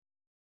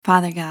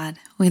Father God,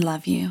 we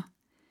love you.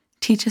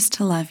 Teach us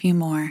to love you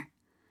more.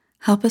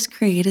 Help us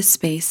create a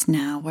space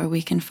now where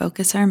we can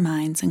focus our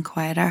minds and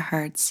quiet our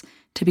hearts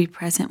to be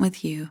present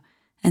with you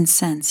and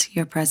sense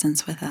your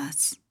presence with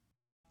us.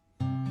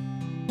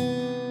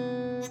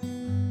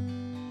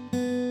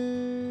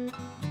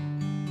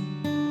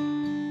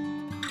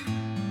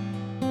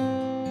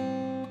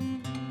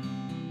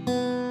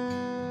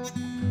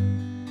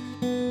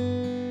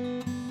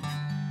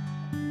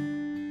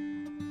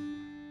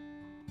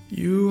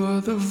 You are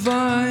the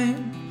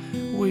vine,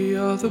 we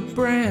are the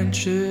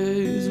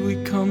branches.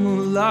 We come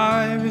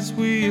alive as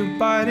we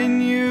abide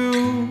in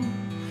you.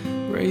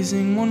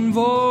 Raising one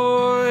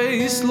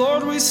voice,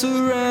 Lord, we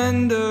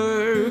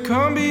surrender.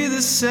 Come be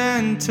the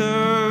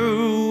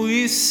center.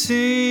 We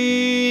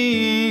sing.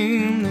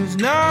 There's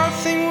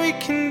nothing we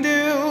can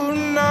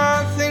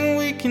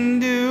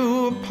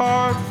do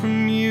apart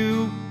from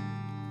you.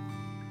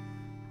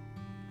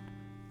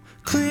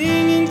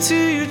 Clinging to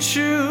your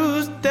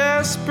truth,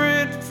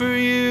 desperate for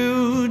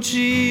you,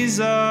 Jesus.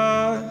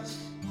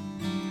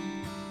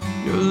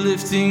 You're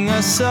lifting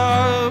us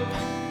up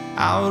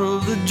out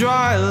of the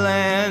dry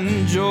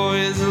land. Joy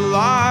is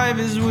alive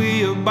as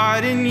we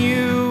abide in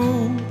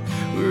you.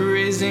 We're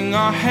raising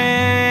our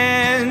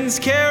hands,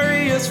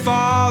 carry us,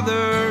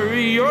 Father,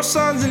 your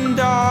sons and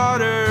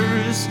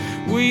daughters.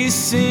 We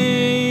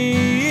sing.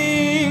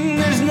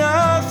 There's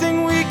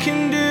nothing we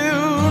can do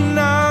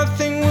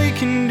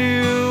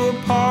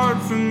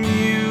apart from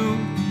you.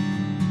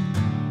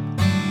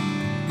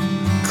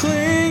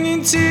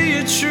 Clinging to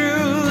your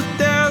truth,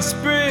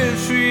 desperate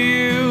for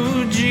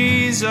you,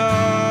 Jesus.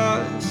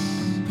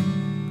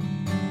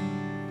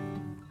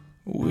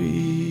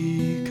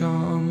 We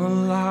come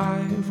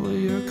alive,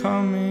 we are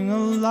coming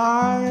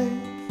alive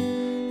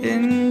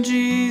in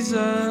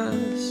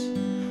Jesus.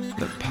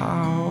 The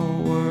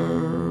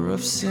power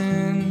of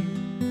sin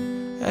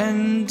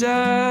and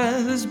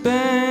death has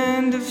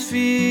been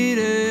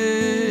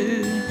defeated.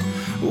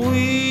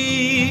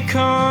 We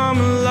come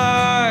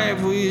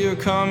alive, we are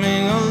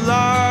coming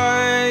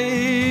alive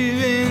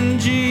in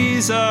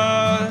Jesus.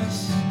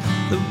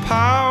 The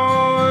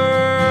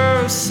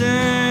power of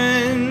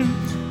sin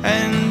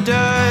and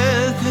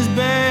death has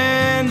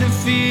been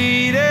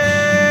defeated.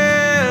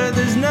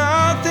 There's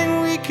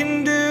nothing we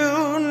can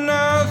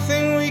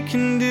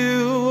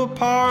do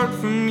apart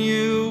from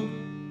you.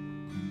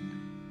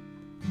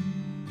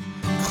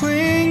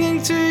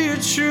 Clinging to your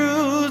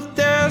truth,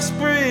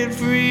 desperate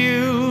for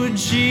you,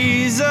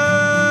 Jesus.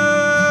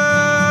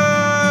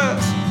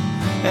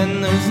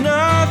 And there's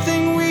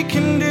nothing we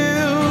can do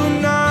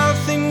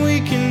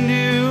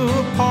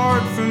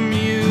apart from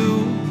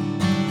you.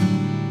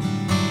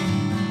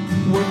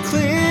 We're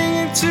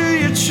clinging to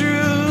your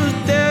truth,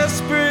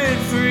 desperate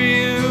for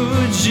you,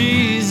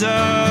 Jesus.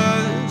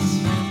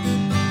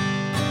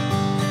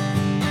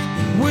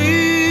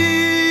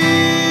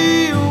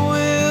 We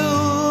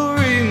will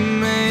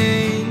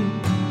remain.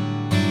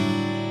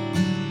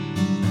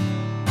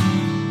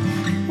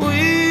 We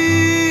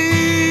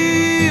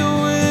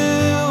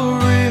will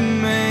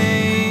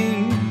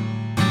remain.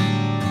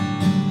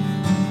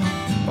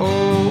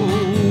 Oh,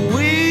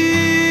 we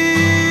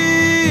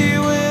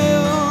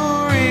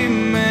will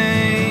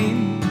remain.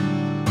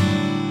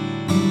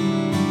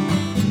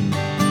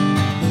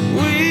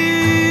 We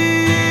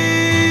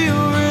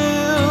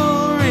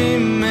will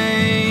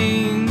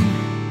remain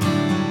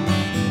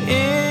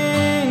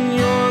in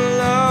your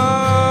love.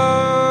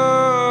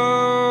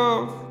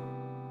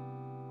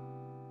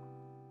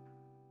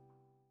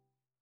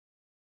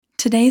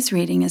 Today's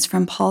reading is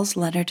from Paul's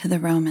letter to the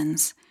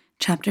Romans,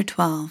 chapter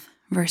 12,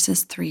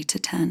 verses 3 to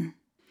 10.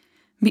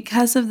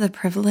 Because of the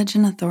privilege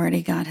and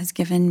authority God has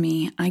given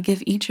me, I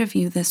give each of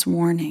you this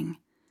warning.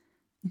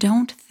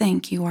 Don't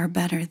think you are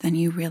better than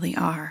you really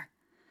are.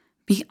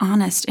 Be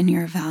honest in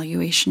your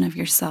evaluation of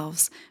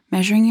yourselves,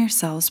 measuring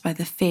yourselves by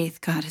the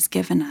faith God has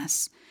given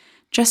us.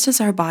 Just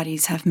as our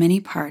bodies have many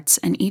parts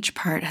and each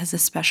part has a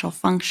special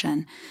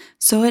function,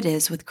 so it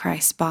is with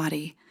Christ's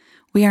body.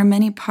 We are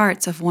many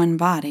parts of one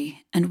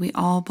body, and we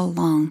all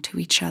belong to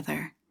each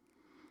other.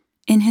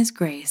 In His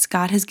grace,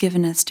 God has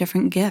given us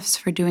different gifts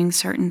for doing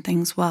certain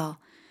things well.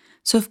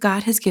 So if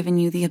God has given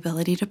you the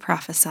ability to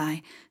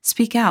prophesy,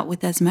 speak out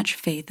with as much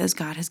faith as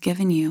God has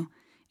given you.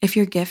 If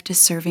your gift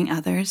is serving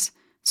others,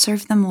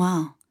 serve them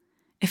well.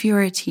 If you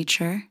are a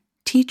teacher,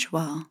 teach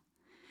well.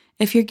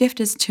 If your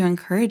gift is to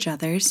encourage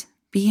others,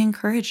 be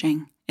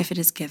encouraging. If it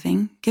is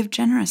giving, give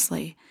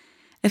generously.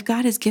 If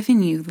God has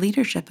given you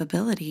leadership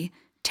ability,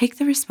 take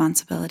the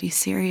responsibility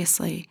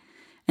seriously.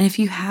 And if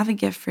you have a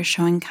gift for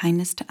showing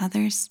kindness to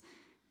others,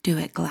 do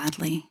it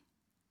gladly.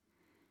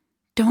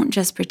 Don't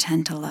just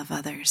pretend to love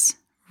others.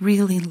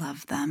 Really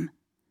love them.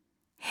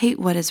 Hate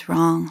what is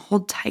wrong.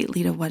 Hold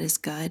tightly to what is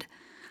good.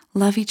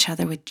 Love each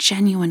other with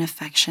genuine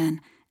affection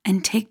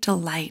and take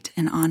delight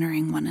in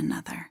honoring one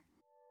another.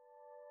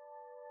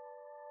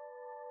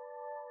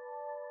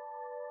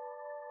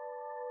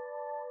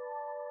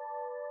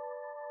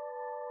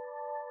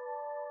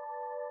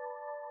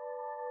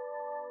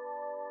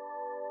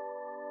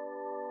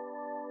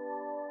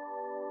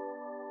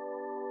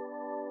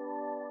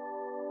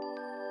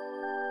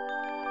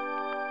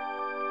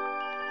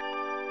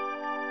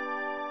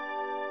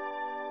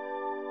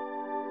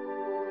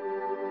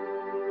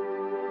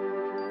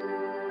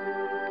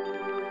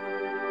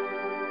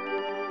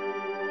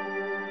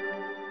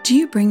 Do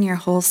you bring your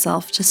whole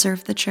self to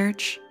serve the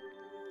church?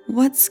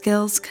 What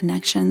skills,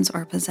 connections,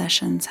 or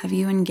possessions have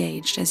you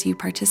engaged as you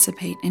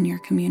participate in your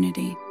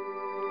community?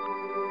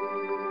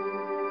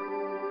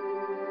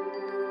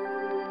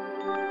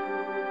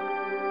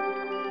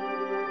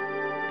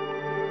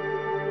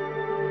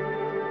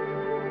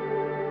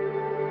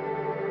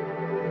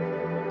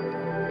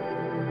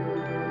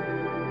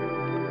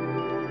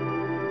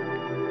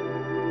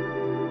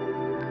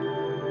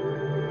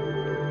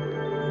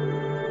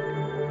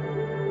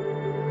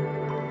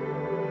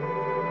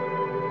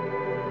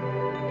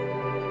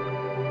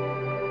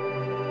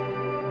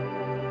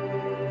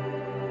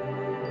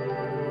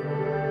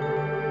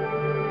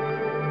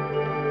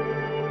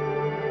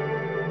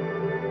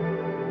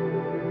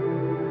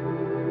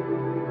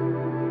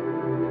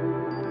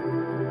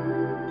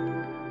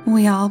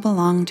 We all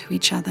belong to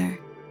each other.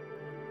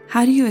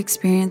 How do you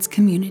experience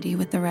community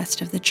with the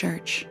rest of the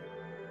church?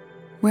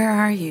 Where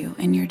are you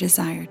in your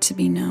desire to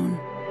be known?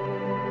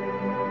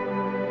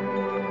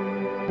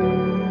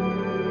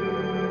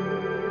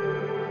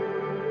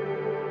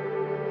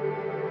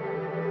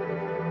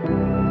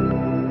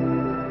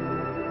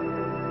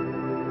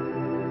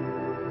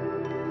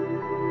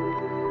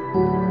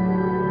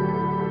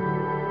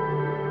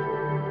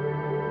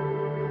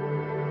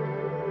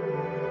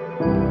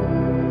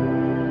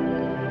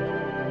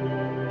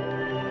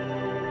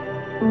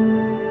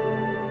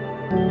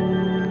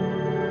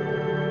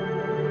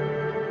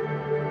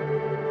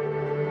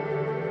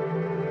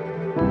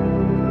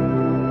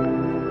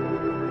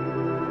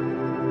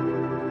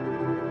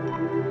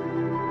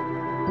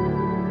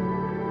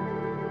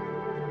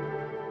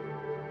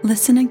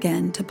 Listen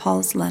again to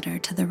Paul's letter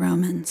to the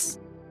Romans.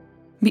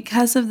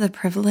 Because of the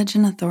privilege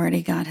and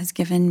authority God has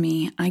given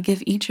me, I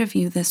give each of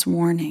you this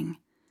warning.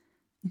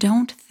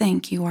 Don't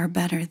think you are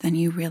better than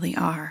you really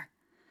are.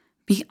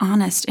 Be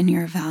honest in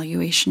your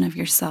evaluation of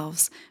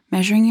yourselves,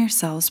 measuring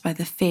yourselves by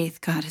the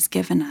faith God has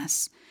given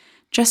us.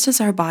 Just as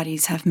our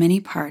bodies have many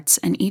parts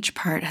and each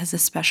part has a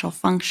special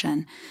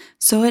function,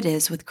 so it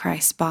is with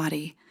Christ's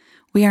body.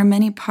 We are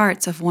many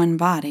parts of one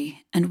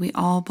body, and we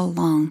all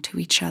belong to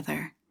each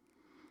other.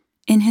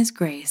 In His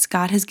grace,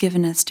 God has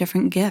given us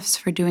different gifts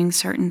for doing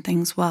certain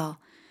things well.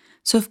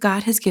 So if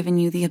God has given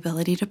you the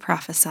ability to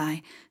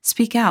prophesy,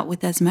 speak out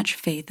with as much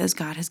faith as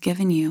God has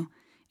given you.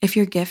 If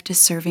your gift is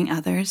serving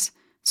others,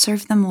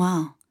 serve them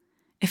well.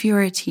 If you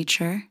are a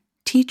teacher,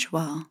 teach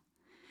well.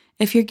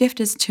 If your gift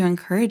is to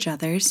encourage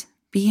others,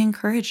 be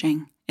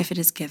encouraging. If it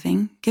is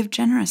giving, give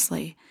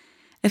generously.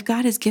 If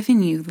God has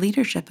given you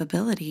leadership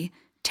ability,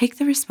 take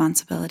the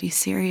responsibility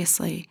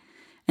seriously.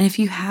 And if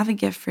you have a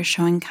gift for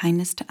showing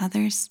kindness to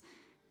others,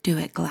 do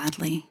it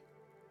gladly.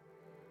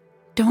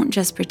 Don't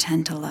just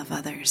pretend to love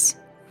others.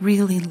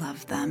 Really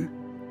love them.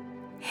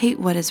 Hate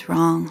what is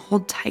wrong.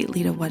 Hold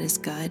tightly to what is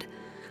good.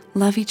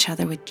 Love each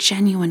other with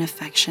genuine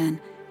affection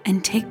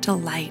and take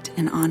delight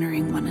in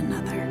honoring one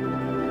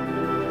another.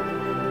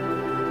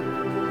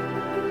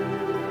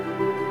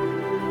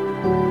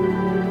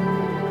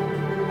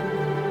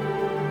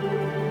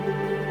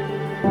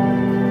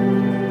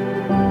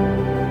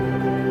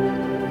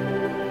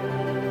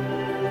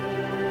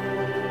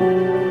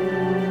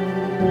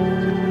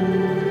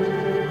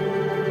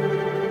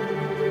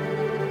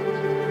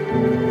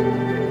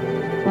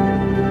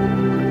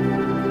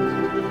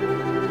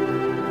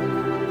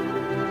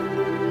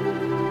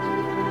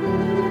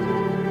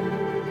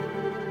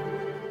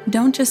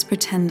 Don't just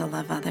pretend to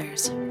love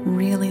others,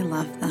 really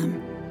love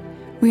them.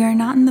 We are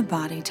not in the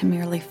body to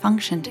merely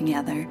function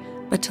together,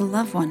 but to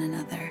love one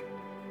another.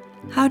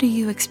 How do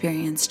you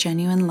experience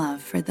genuine love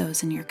for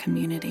those in your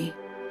community?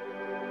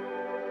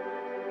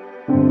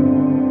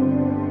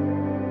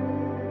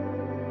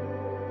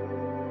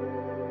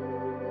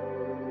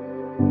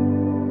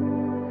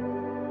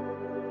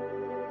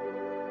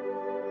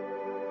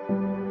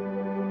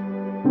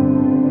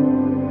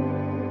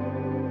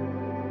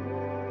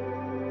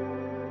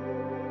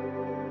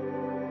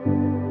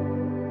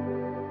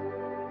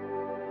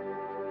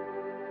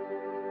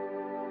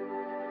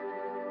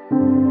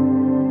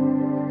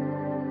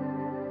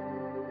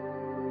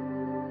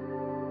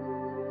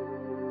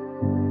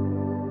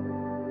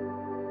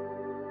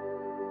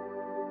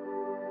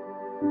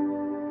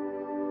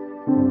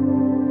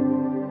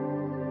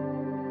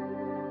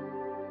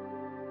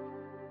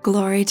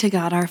 Glory to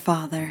God our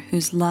Father,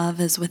 whose love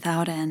is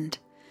without end.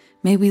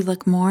 May we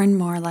look more and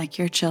more like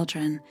your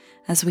children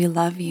as we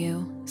love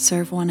you,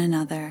 serve one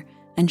another,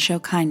 and show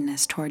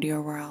kindness toward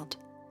your world.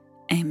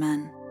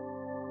 Amen.